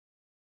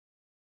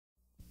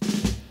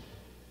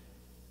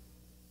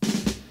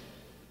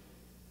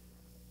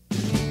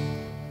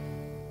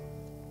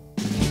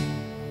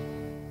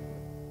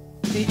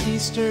the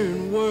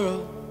Eastern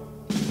world,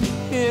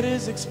 it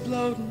is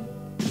exploding,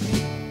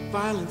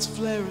 violence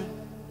flaring,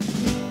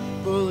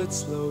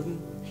 bullets loading.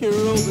 You're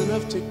old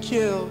enough to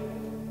kill,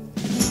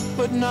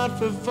 but not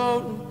for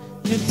voting.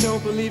 You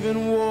don't believe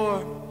in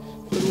war,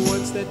 but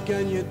what's that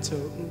gun you're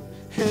toting?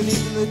 And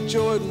even the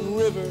Jordan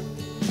River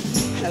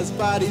has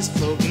bodies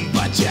floating.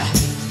 But you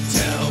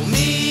tell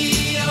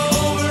me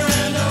over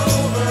and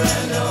over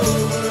and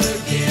over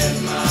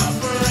again, my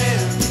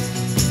friend,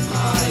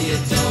 you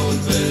don't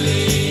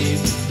believe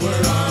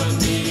we're on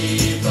the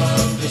eve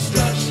of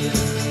destruction.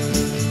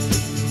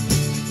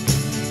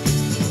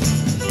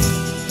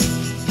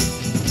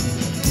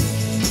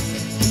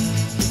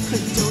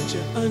 Don't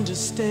you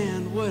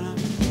understand what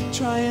I'm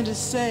trying to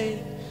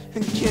say?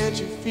 And can't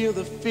you feel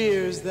the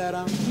fears that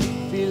I'm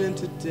feeling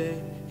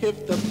today?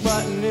 If the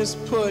button is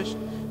pushed,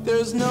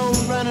 there's no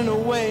running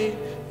away.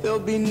 There'll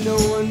be no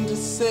one to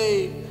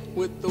save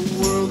with the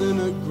world in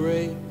a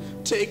grave.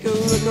 Take a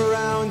look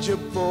around you,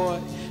 boy.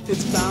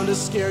 It's bound to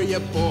scare you,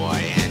 boy.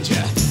 And you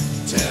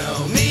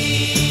tell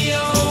me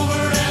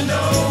over and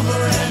over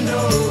and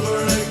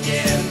over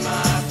again,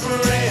 my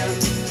friend,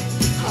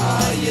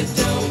 you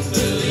don't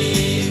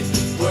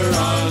believe we're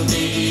on the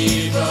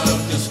eve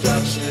of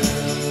destruction.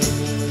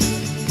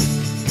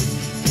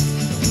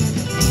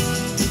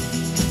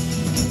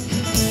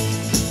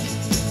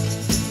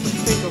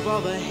 Think of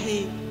all the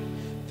hate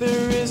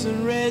there is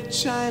in Red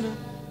China.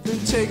 Then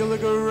take a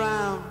look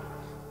around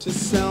to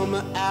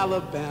Selma,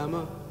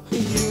 Alabama.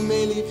 You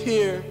may leave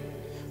here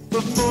for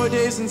 4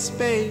 days in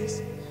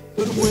space,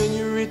 but when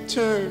you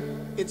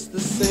return, it's the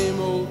same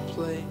old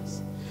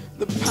place.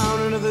 The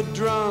pounding of the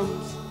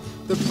drums,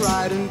 the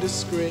pride and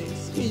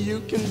disgrace. You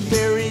can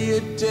bury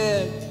your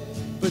dead,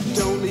 but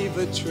don't leave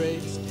a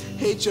trace.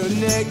 Hate your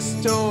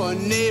next door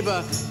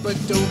neighbor, but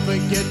don't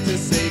forget to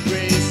say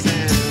grace.